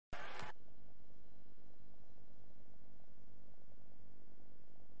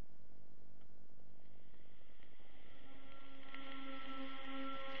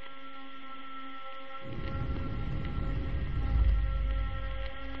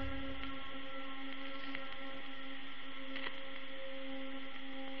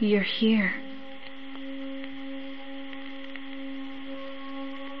You're here.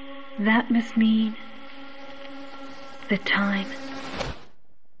 That must mean the time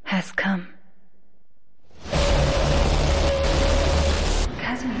has come.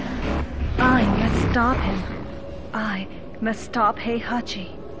 Kazuya, I must stop him. I must stop Heihachi.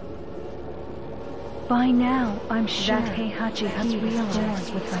 By now, I'm sure that Heihachi has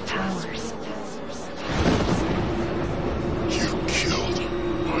realized with my powers. You killed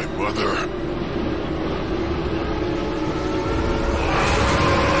my mother.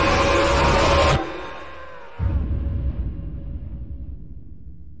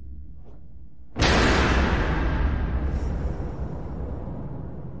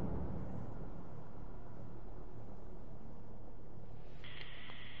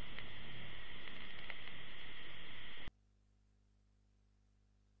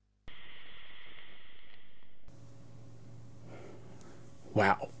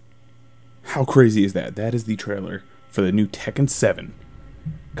 Wow. How crazy is that? That is the trailer for the new Tekken 7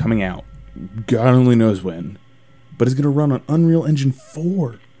 coming out. God only knows when. But it's going to run on Unreal Engine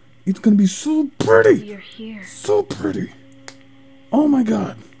 4. It's going to be so pretty. You're here. So pretty. Oh my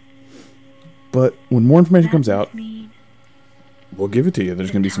god. But when more information comes out, we'll give it to you. There's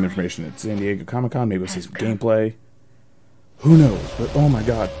going to be some information at San Diego Comic-Con. Maybe we'll see some gameplay. Who knows? But oh my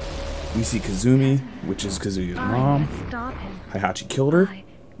god. We see Kazumi, which is Kazuya's mom. Heihachi killed her.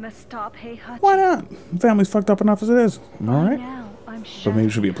 Why not? The family's fucked up enough as it is. Alright? But maybe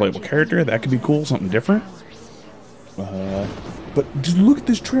she'll be a playable character. That could be cool. Something different. But just look at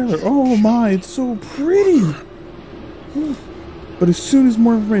this trailer. Oh my, it's so pretty. But as soon as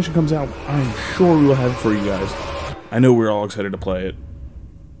more information comes out, I'm sure we will have it for you guys. I know we're all excited to play it.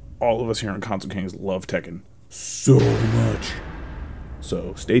 All of us here on Console Kings love Tekken so much.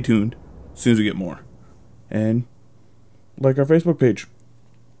 So stay tuned as soon as we get more. And like our Facebook page.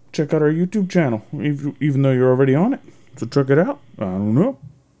 Check out our YouTube channel, even though you're already on it. So check it out. I don't know.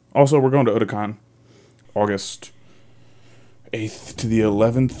 Also, we're going to Otakon August 8th to the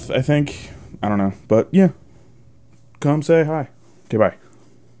 11th, I think. I don't know. But yeah, come say hi. Okay, bye.